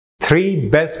Three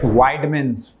best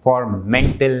vitamins for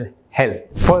mental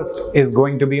health. First is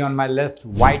going to be on my list,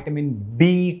 vitamin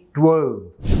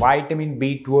B12. Vitamin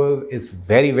B12 is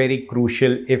very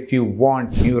crucial if you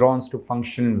want neurons to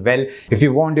function well, if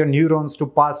you want your neurons to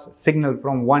pass signal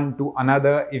from one to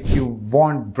another, if you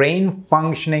want brain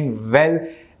functioning well.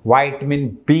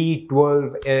 Vitamin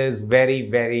B12 is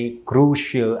very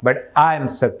crucial, but I am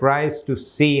surprised to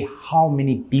see how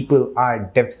many people are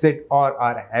deficit or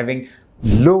are having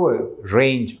lower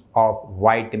range of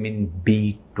vitamin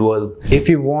B12. If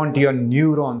you want your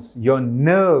neurons, your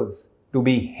nerves to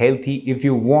be healthy, if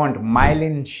you want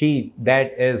myelin sheath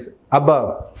that is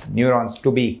above neurons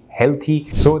to be healthy,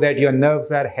 so that your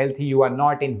nerves are healthy, you are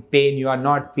not in pain, you are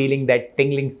not feeling that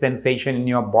tingling sensation in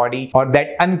your body or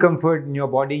that uncomfort in your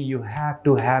body, you have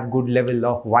to have good level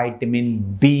of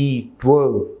vitamin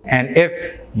B12. And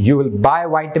if you will buy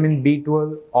vitamin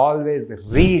B12, always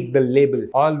read the label.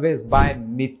 Always buy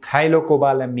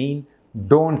methylocobalamin.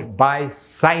 Don't buy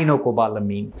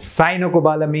cyanocobalamin.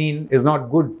 Cyanocobalamin is not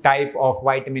good type of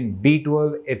vitamin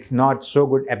B12. It's not so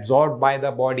good absorbed by the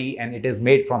body and it is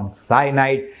made from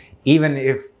cyanide. Even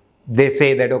if they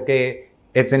say that, okay,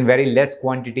 it's in very less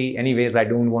quantity. Anyways, I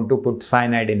don't want to put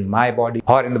cyanide in my body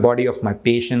or in the body of my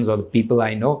patients or the people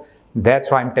I know. That's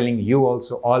why I'm telling you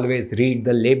also, always read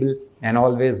the label and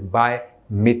always buy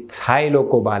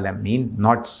methylocobalamin,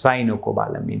 not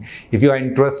cyanocobalamin. If you are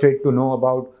interested to know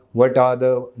about what are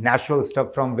the natural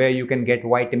stuff from where you can get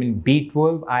vitamin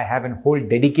B12, I have a whole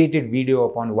dedicated video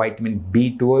upon vitamin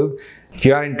B12. If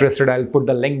you are interested, I'll put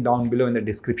the link down below in the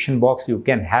description box. You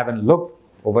can have a look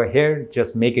over here.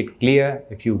 Just make it clear.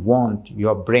 If you want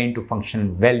your brain to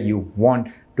function well, you want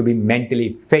to be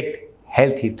mentally fit,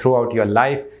 healthy throughout your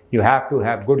life, you have to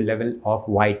have good level of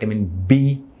vitamin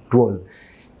B12.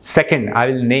 Second, I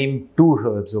will name two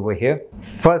herbs over here.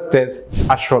 First is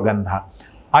ashwagandha.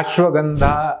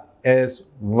 Ashwagandha is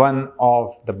one of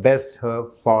the best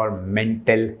herb for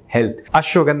mental health.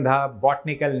 Ashwagandha,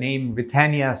 botanical name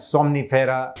Withania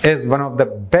somnifera, is one of the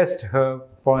best herb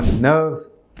for nerves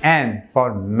and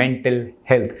for mental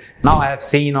health. Now I have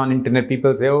seen on internet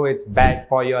people say, oh, it's bad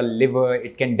for your liver,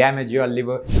 it can damage your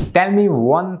liver. Tell me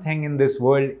one thing in this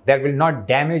world that will not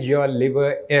damage your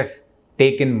liver if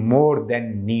taken more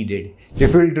than needed.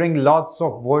 If you will drink lots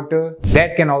of water,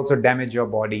 that can also damage your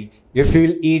body. If you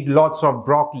will eat lots of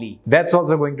broccoli, that's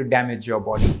also going to damage your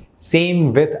body.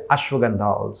 Same with ashwagandha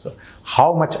also.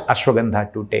 How much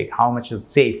ashwagandha to take? How much is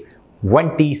safe?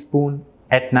 1 teaspoon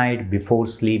at night before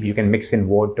sleep. You can mix in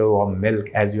water or milk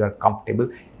as you are comfortable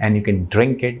and you can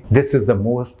drink it. This is the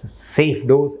most safe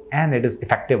dose and it is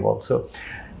effective also.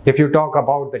 If you talk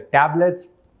about the tablets,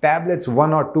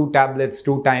 1 or 2 tablets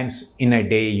 2 times in a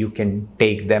day, you can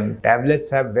take them.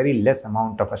 Tablets have very less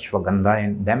amount of ashwagandha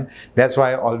in them. That's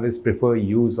why I always prefer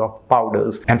use of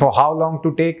powders. And for how long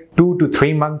to take? 2 to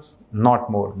 3 months,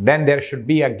 not more. Then there should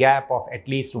be a gap of at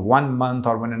least 1 month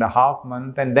or 1.5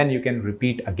 months, and then you can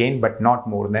repeat again, but not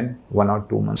more than 1 or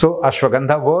 2 months. So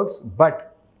ashwagandha works,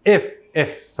 but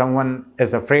if someone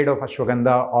is afraid of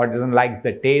ashwagandha or doesn't like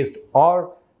the taste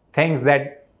or thinks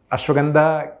that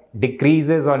ashwagandha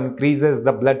decreases or increases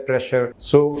the blood pressure,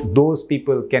 so those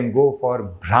people can go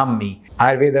for Brahmi.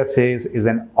 Ayurveda says is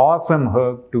an awesome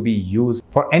herb to be used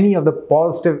for any of the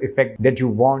positive effect that you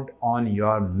want on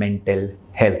your mental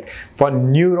health, for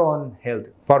neuron health,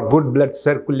 for good blood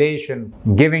circulation,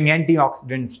 giving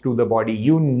antioxidants to the body,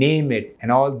 you name it,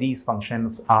 and all these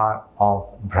functions are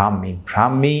of Brahmi.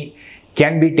 Brahmi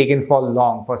can be taken for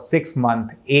long, for 6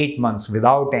 months, 8 months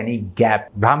without any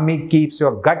gap. Brahmi keeps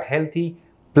your gut healthy.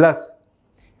 Plus,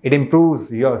 it improves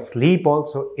your sleep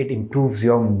also, it improves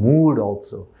your mood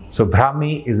also. So,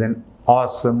 Brahmi is an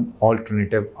awesome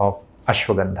alternative of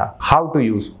ashwagandha. How to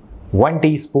use? 1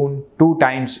 teaspoon, 2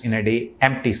 times in a day,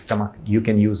 empty stomach. You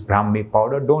can use Brahmi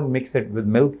powder. Don't mix it with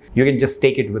milk. You can just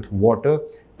take it with water.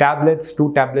 Tablets,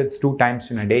 2 tablets, 2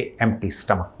 times in a day, empty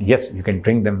stomach. Yes, you can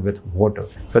drink them with water.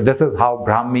 So, this is how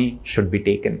Brahmi should be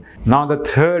taken. Now, the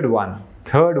third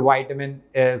vitamin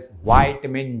is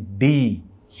vitamin D.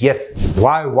 Yes,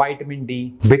 why vitamin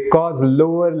D? Because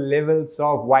lower levels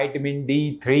of vitamin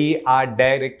D3 are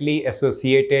directly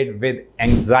associated with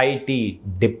anxiety,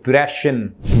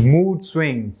 depression, mood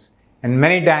swings, and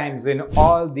many times in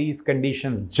all these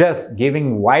conditions, just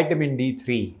giving vitamin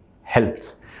D3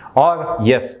 helps. Or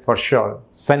yes, for sure,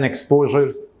 sun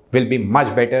exposure will be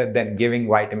much better than giving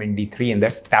vitamin D3 in the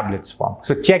tablets form.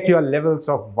 So check your levels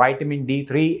of vitamin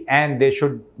D3 and they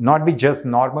should not be just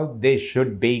normal, they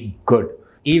should be good.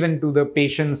 Even to the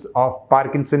patients of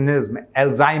Parkinsonism,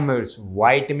 Alzheimer's,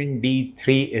 vitamin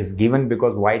D3 is given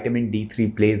because vitamin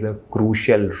D3 plays a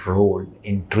crucial role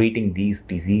in treating these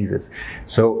diseases.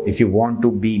 So if you want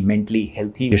to be mentally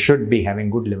healthy, you should be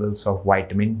having good levels of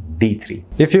vitamin D3.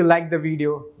 If you like the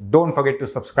video, don't forget to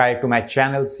subscribe to my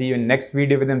channel. See you in next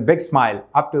video with a big smile.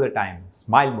 Up to the time,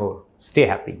 smile more, stay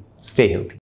happy, stay healthy.